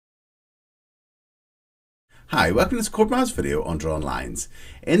Hi, welcome to this Corbettmaths video on drawing lines.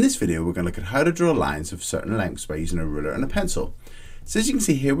 In this video we're going to look at how to draw lines of certain lengths by using a ruler and a pencil. So as you can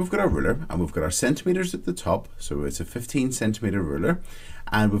see here, we've got our ruler and we've got our centimeters at the top, so it's a 15 centimeter ruler,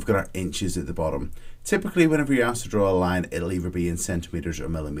 and we've got our inches at the bottom. Typically whenever you're asked to draw a line, it'll either be in centimeters or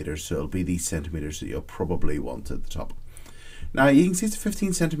millimeters, so it'll be these centimeters that you'll probably want at the top. Now you can see it's a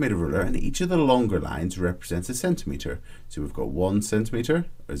 15 centimeter ruler and each of the longer lines represents a centimeter. So we've got 1 centimeter,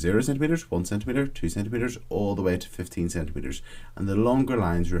 or 0 centimeters, 1 centimeter, 2 centimeters, all the way to 15 centimeters. And the longer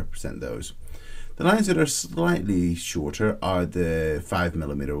lines represent those. The lines that are slightly shorter are the 5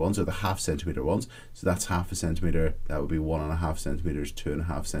 millimeter ones, or the half centimeter ones. So that's half a centimeter, that would be 1.5 centimeters,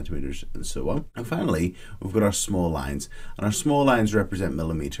 2.5 centimeters, and so on. And finally, we've got our small lines, and our small lines represent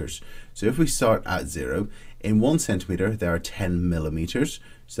millimeters. So if we start at 0, in 1 centimeter, there are 10 millimeters.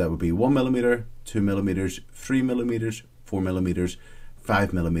 So that would be 1 millimeter, 2 millimeters, 3 millimeters, 4 millimeters,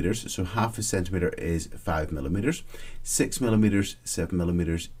 5 millimeters. So half a centimeter is 5 millimeters, 6 millimeters, 7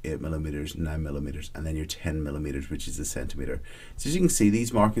 millimeters, 8 millimeters, 9 millimeters, and then your 10 millimeters, which is a centimeter. So as you can see,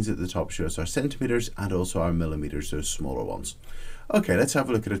 these markings at the top show us our centimeters and also our millimeters, those smaller ones. Okay, let's have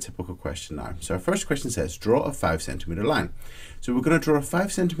a look at a typical question now. So our first question says, draw a 5 centimeter line. So we're going to draw a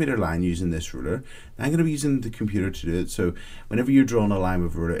 5 centimeter line using this ruler. And I'm going to be using the computer to do it. So whenever you're drawing a line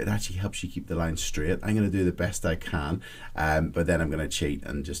with a ruler, it actually helps you keep the line straight. I'm going to do the best I can, but then I'm going to cheat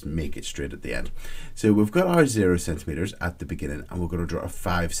and just make it straight at the end. So we've got our 0 centimeters at the beginning, and we're going to draw a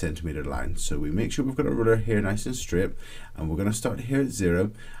 5 centimeter line. So we make sure we've got our ruler here nice and straight, and we're going to start here at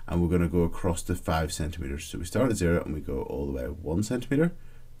 0, and we're going to go across to 5 centimeters. So we start at 0 and we go all the way 1 centimeter,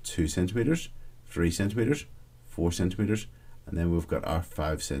 2 centimeters, 3 centimeters, 4 centimeters, and then we've got our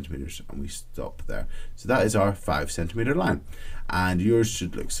 5 centimeters, and we stop there. So that is our 5 centimeter line, and yours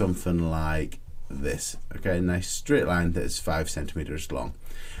should look something like this. Okay, nice straight line that is 5 centimeters long.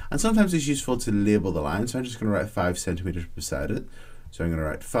 And sometimes it's useful to label the line, so I'm just going to write 5 centimeters beside it. So I'm going to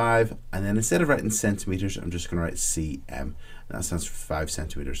write 5, and then instead of writing centimeters, I'm just going to write cm, and that stands for 5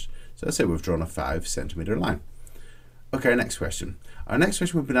 centimeters. So let's say we've drawn a 5 centimeter line. Okay, next question. Our next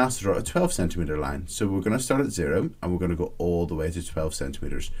question, we've been asked to draw a 12 centimeter line. So we're going to start at 0 and we're going to go all the way to 12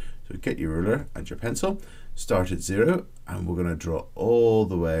 centimeters. So get your ruler and your pencil, start at 0, and we're going to draw all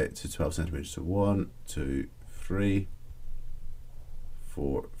the way to 12 centimeters. So 1, 2, 3,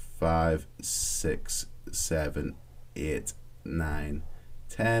 4, 5, 6, 7, 8, 9,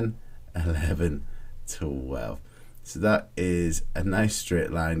 10, 11, 12. So that is a nice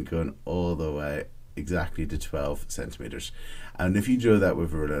straight line going all the way exactly to 12 centimeters. And if you draw that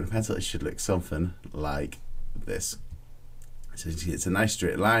with a ruler and a pencil, it should look something like this. So you see, it's a nice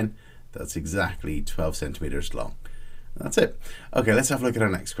straight line that's exactly 12 centimeters long. That's it. Okay, let's have a look at our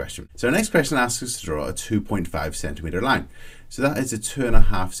next question. So our next question asks us to draw a 2.5 centimeter line. So that is a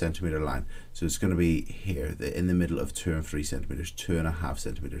 2.5 centimeter line. So it's going to be here, in the middle of 2 and 3 centimeters, 2.5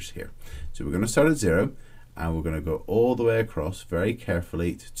 centimeters here. So we're going to start at 0, and we're going to go all the way across very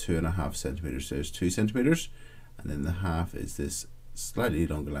carefully to 2.5 centimeters. So there's 2 centimeters, and then the half is this slightly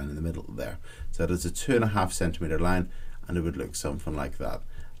longer line in the middle there. So that is a 2.5 centimeter line, and it would look something like that.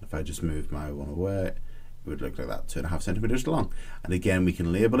 If I just move my one away, it would look like that, 2.5 centimeters long. And again, we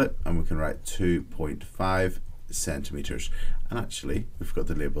can label it, and we can write 2.5 centimeters. And actually, we forgot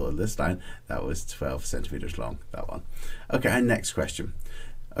to label this line. That was 12 centimeters long, that one. Okay, and next question.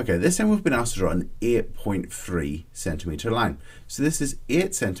 Okay, this time we've been asked to draw an 8.3 centimeter line. So this is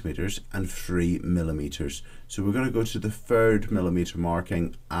 8 centimeters and 3 millimeters. So we're going to go to the 3rd millimeter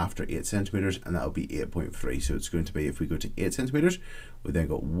marking after 8 centimeters, and that'll be 8.3. So it's going to be, if we go to 8 centimeters, we then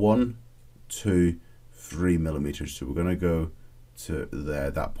got 1, 2, 3 millimeters. So we're going to go to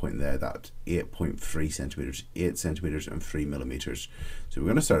there, that point there, that 8.3 centimeters, 8 centimeters and 3 millimeters. So we're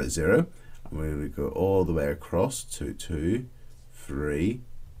going to start at 0, and we're going to go all the way across to 2, 3,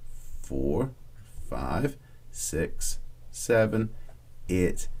 4, 5, 6, 7,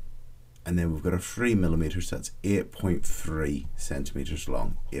 8, and then we've got a 3 millimeters, so that's 8.3 centimeters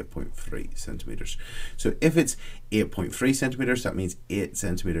long, 8.3 centimeters. So if it's 8.3 centimeters, that means 8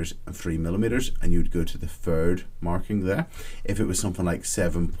 centimeters and 3 millimeters, and you'd go to the 3rd marking there. If it was something like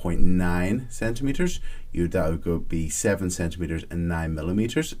 7.9 centimeters, that would go be 7 centimeters and 9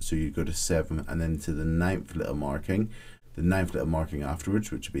 millimeters, so you'd go to 7 and then to the 9th little marking. The 9th little marking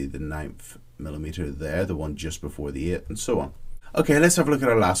afterwards, which would be the 9th millimeter there, the one just before the 8, and so on. Okay, let's have a look at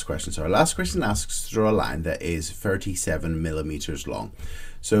our last question. So our last question asks us to draw a line that is 37 millimeters long.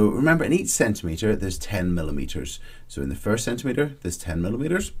 So remember, in each centimeter, there's 10 millimeters. So in the 1st centimeter, there's 10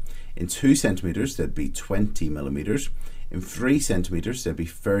 millimeters. In 2 centimeters, there'd be 20 millimeters. In 3 centimeters, there'd be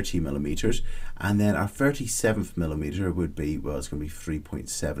 30 millimeters, and then our 37th millimeter would be, well, it's going to be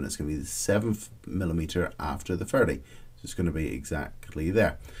 3.7. It's going to be the 7th millimeter after the 30. So it's going to be exactly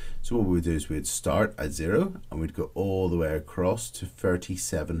there. So what we would do is we'd start at 0 and we'd go all the way across to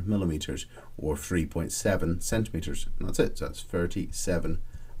 37 millimeters, or 3.7 centimeters. And that's it. So that's 37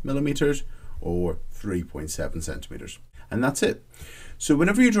 millimeters or 3.7 centimeters. And that's it. So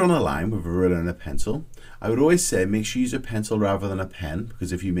whenever you're drawing a line with a ruler and a pencil, I would always say make sure you use a pencil rather than a pen,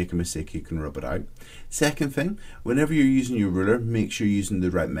 because if you make a mistake you can rub it out. Second thing, whenever you're using your ruler, make sure you're using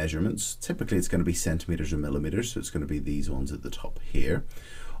the right measurements. Typically it's going to be centimeters or millimeters, so it's going to be these ones at the top here.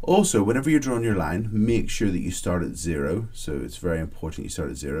 Also, whenever you're drawing your line, make sure that you start at 0. So it's very important you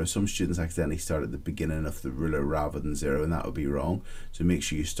start at 0. Some students accidentally start at the beginning of the ruler rather than 0, and that would be wrong. So make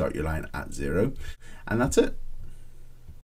sure you start your line at 0. And that's it.